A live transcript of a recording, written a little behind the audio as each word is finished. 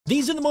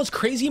These are the most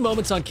crazy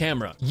moments on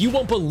camera. You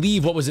won't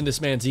believe what was in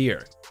this man's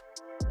ear.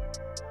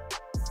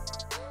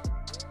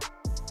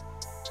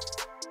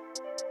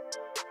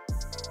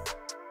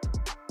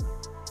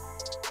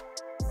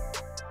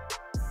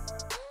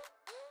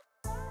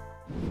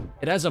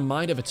 It has a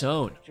mind of its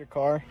own. Your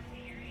car,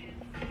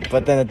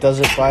 but then it does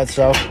it by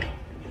itself.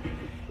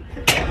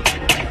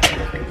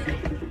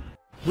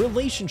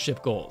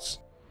 Relationship goals.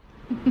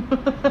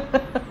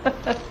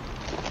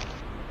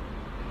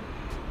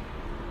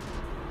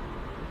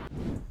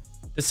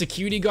 The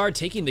security guard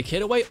taking the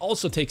kid away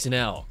also takes an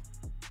L.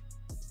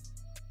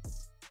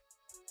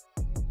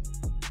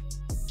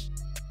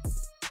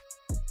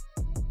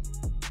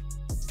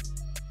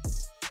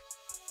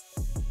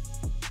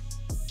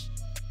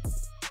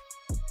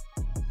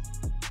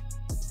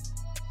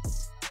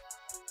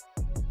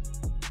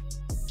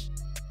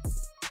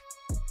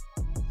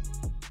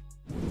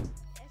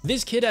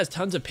 This kid has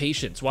tons of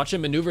patience. Watch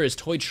him maneuver his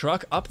toy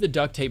truck up the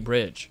duct tape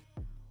bridge.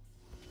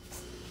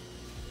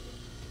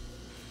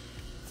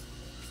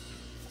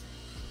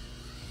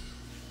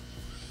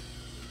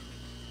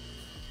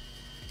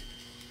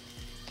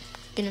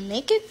 Gonna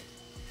make it?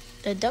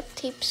 The duct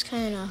tape's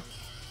kinda...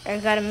 I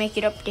gotta make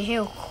it up the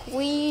hill.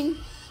 Queen.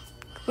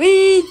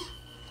 Queen.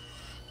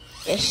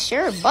 Yes,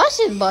 sir.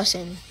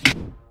 Bussin'.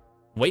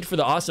 Wait for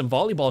the awesome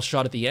volleyball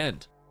shot at the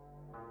end.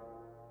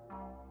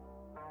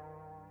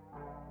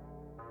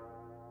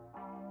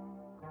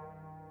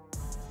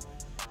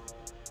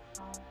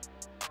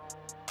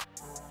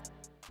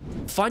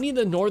 Finding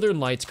the northern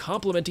lights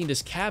complementing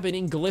this cabin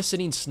in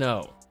glistening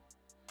snow.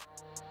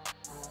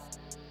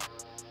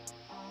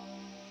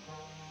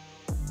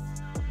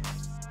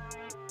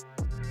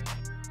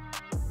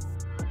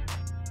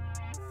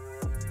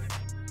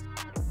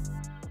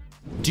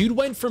 Dude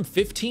went from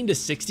 15 to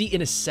 60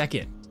 in a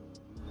second.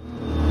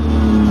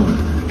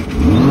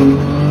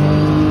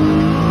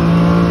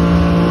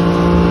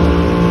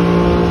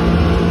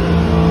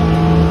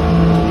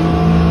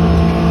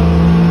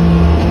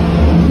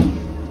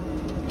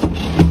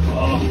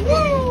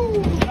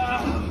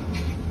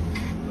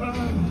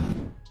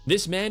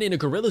 This man in a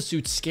gorilla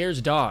suit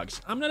scares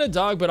dogs. I'm not a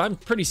dog, but I'm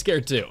pretty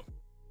scared too.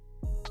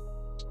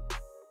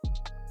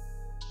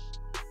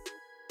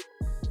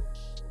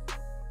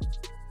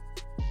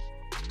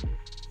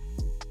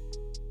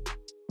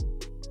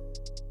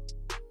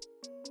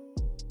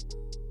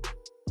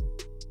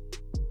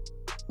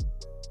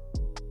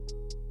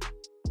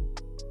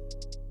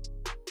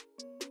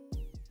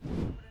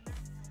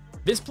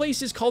 This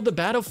place is called the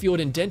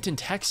Battlefield in Denton,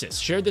 Texas.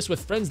 Shared this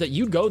with friends that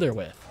you'd go there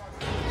with.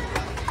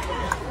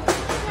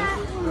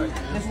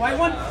 This white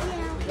one?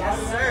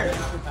 Yes, sir.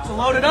 To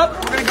load it up,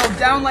 we're gonna go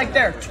down like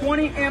there.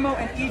 20 ammo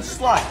in each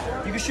slot.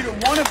 You can shoot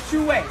it one of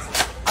two ways.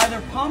 Either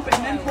pump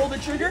and then pull the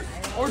trigger,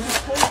 or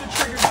just pull the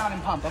trigger down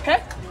and pump,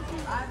 okay?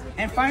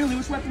 And finally,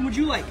 which weapon would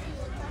you like?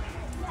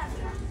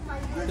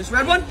 This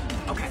red one?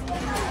 Okay.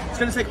 It's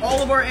gonna take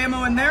all of our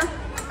ammo in there.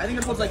 I think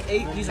it holds like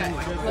 8. These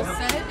anyway. We'll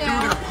set it Then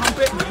down. we're gonna pump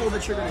it and pull the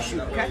trigger to shoot,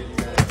 okay?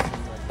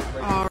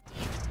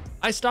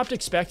 I stopped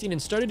expecting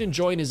and started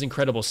enjoying his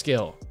incredible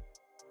skill.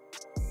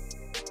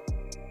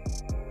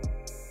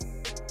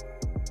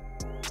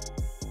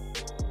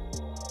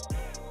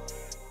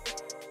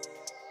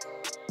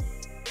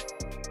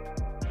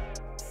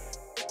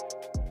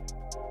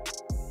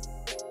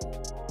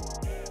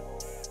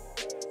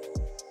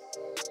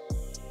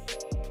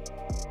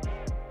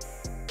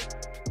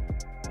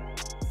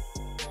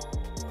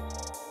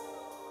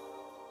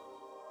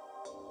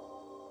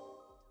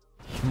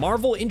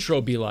 Marvel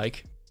intro be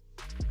like.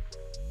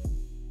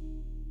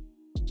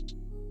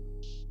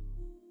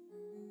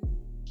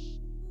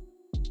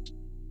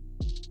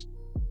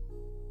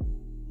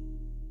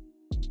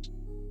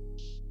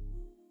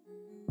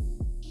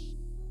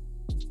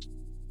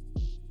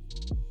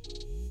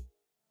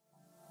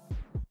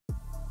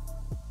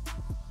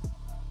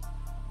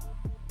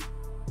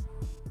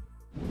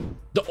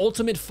 The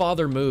ultimate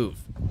father move.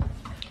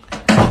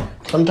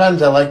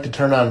 Sometimes I like to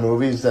turn on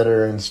movies that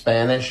are in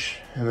Spanish,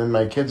 and then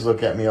my kids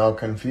look at me all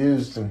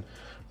confused and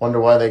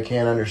wonder why they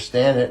can't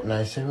understand it. And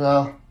I say,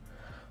 well,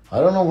 I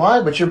don't know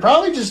why, but you're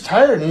probably just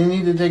tired and you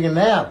need to take a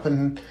nap.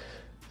 And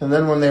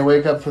then when they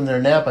wake up from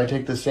their nap, I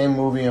take the same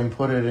movie and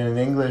put it in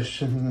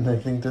English, and they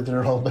think that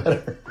they're all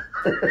better.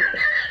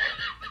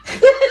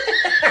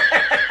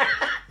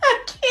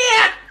 I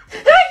can't.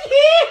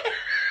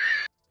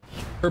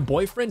 Her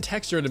boyfriend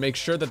texts her to make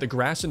sure that the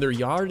grass in their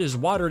yard is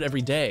watered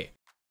every day.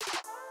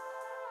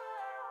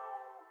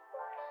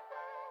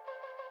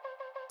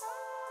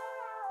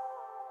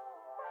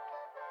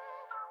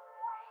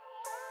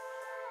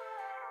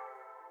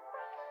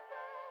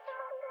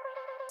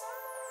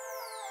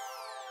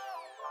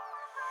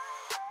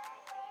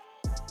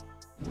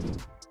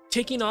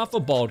 Taking off a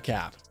bald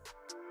cap.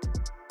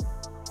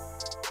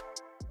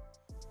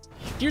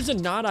 Here's a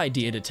not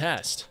idea to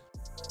test.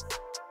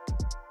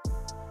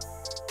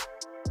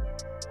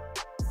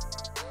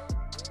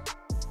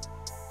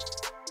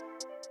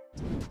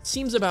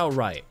 Seems about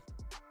right.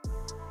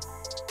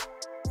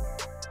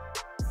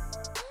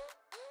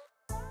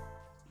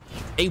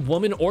 A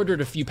woman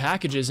ordered a few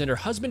packages and her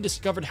husband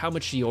discovered how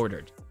much she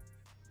ordered.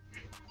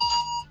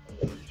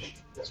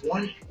 That's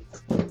one.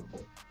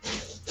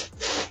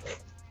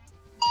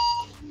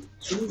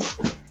 Two.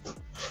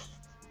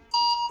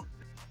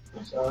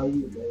 That's all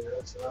you, baby.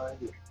 That's all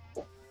you.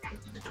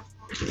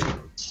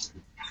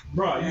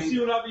 Bro, you see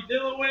what I be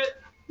dealing with?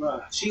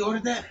 Bro, she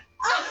ordered that.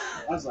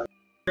 I was like,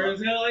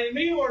 There's hell ain't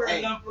me ordering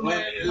enough for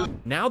that.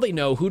 Now they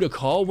know who to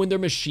call when their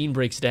machine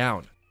breaks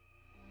down.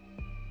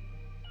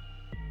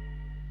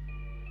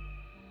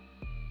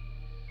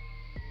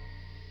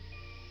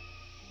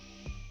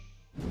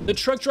 The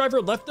truck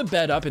driver left the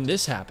bed up and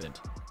this happened.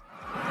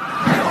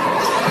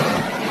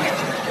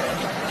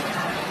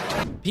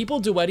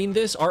 People duetting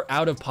this are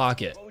out of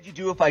pocket. What would you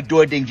do if I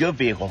door dinged your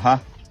vehicle, huh?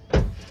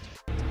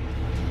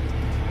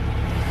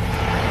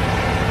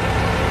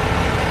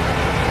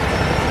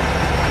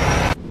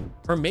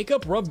 Her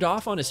makeup rubbed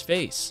off on his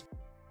face.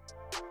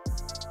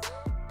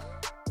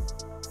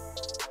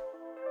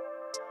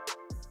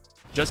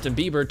 Justin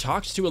Bieber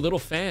talks to a little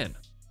fan.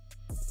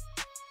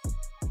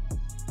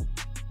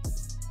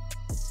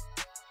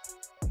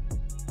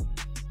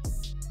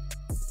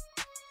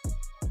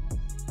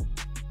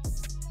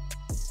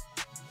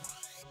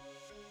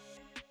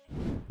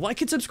 Like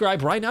and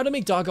subscribe right now to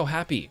make Doggo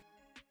happy.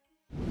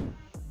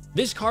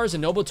 This car is a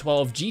Noble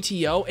 12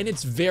 GTO and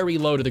it's very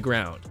low to the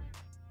ground.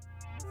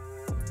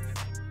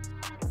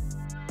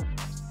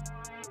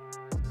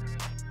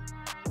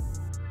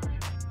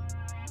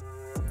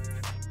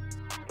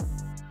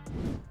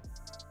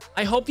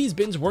 I hope these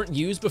bins weren't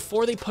used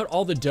before they put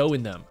all the dough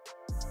in them.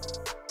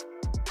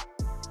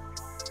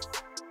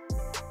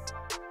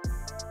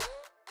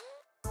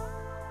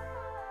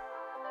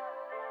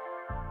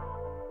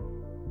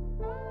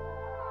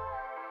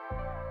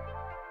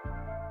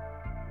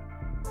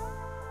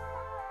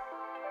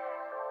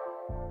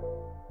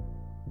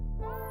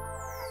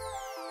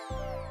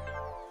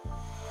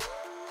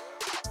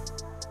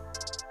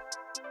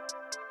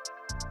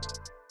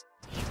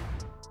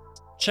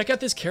 Check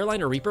out this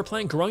Carolina Reaper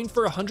plant growing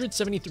for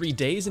 173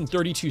 days and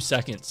 32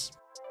 seconds.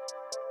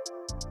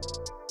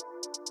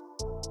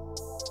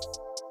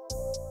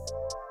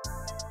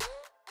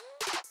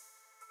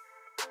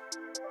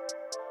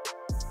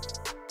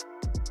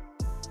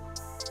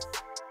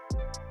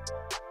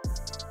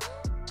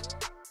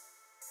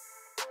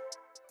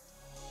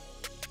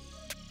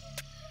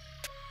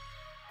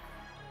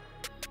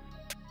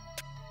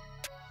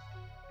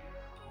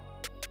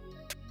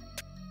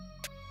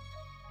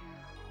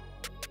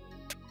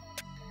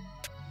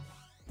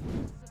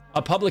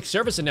 A public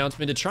service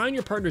announcement to try on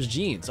your partner's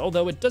jeans,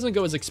 although it doesn't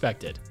go as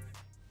expected.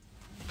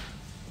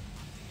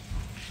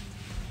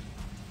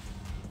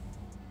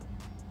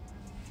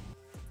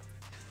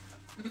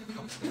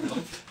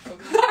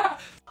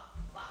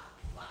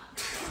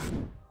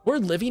 We're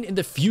living in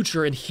the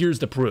future and here's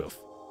the proof.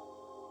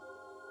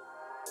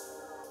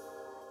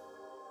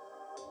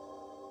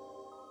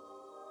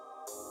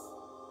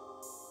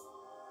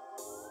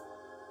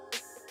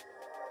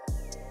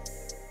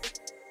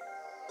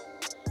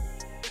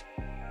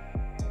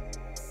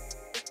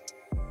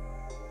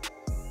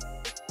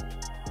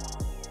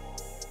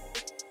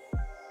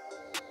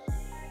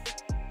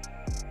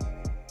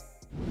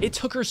 It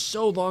took her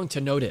so long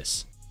to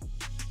notice.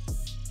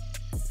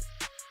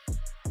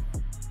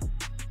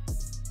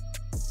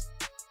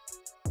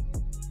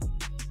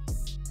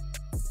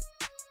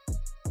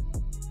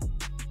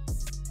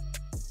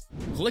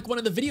 Click one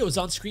of the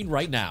videos on screen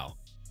right now.